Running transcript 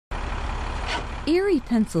Erie,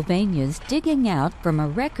 Pennsylvania's digging out from a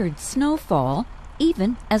record snowfall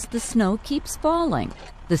even as the snow keeps falling.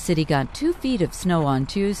 The city got 2 feet of snow on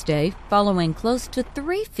Tuesday, following close to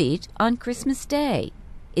 3 feet on Christmas Day.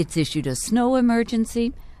 It's issued a snow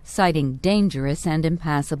emergency, citing dangerous and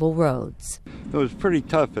impassable roads. It was pretty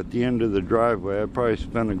tough at the end of the driveway. I probably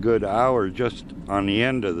spent a good hour just on the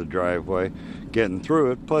end of the driveway getting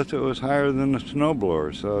through it. Plus, it was higher than a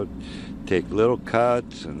snowblower, so take little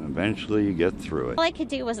cuts and eventually you get through it. All I could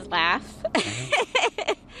do was laugh.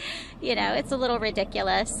 You know, it's a little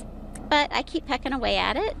ridiculous, but I keep pecking away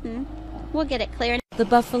at it and we'll get it clear. The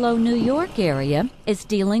Buffalo, New York area is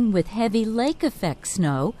dealing with heavy lake effect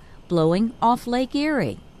snow blowing off Lake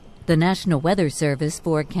Erie. The National Weather Service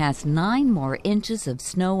forecasts 9 more inches of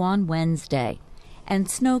snow on Wednesday, and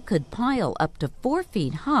snow could pile up to 4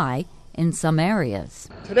 feet high in some areas.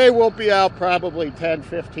 Today we'll be out probably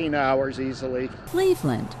 10-15 hours easily.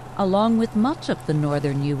 Cleveland, along with much of the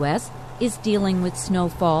northern U.S., is dealing with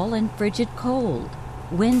snowfall and frigid cold.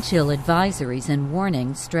 Wind chill advisories and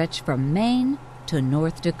warnings stretch from Maine to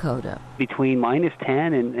North Dakota. Between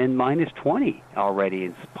 -10 and -20 already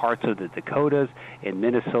in parts of the Dakotas, in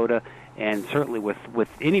Minnesota, and certainly with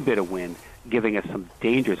any bit of wind giving us some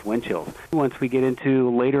dangerous wind chills. Once we get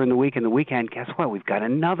into later in the week and the weekend, guess what? We've got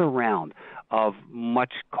another round of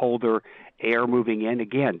much colder air moving in,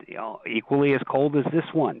 again, equally as cold as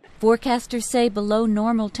this one. Forecasters say below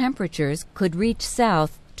normal temperatures could reach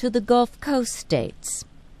south to the Gulf Coast states.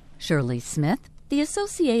 Shirley Smith, The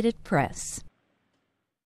Associated Press.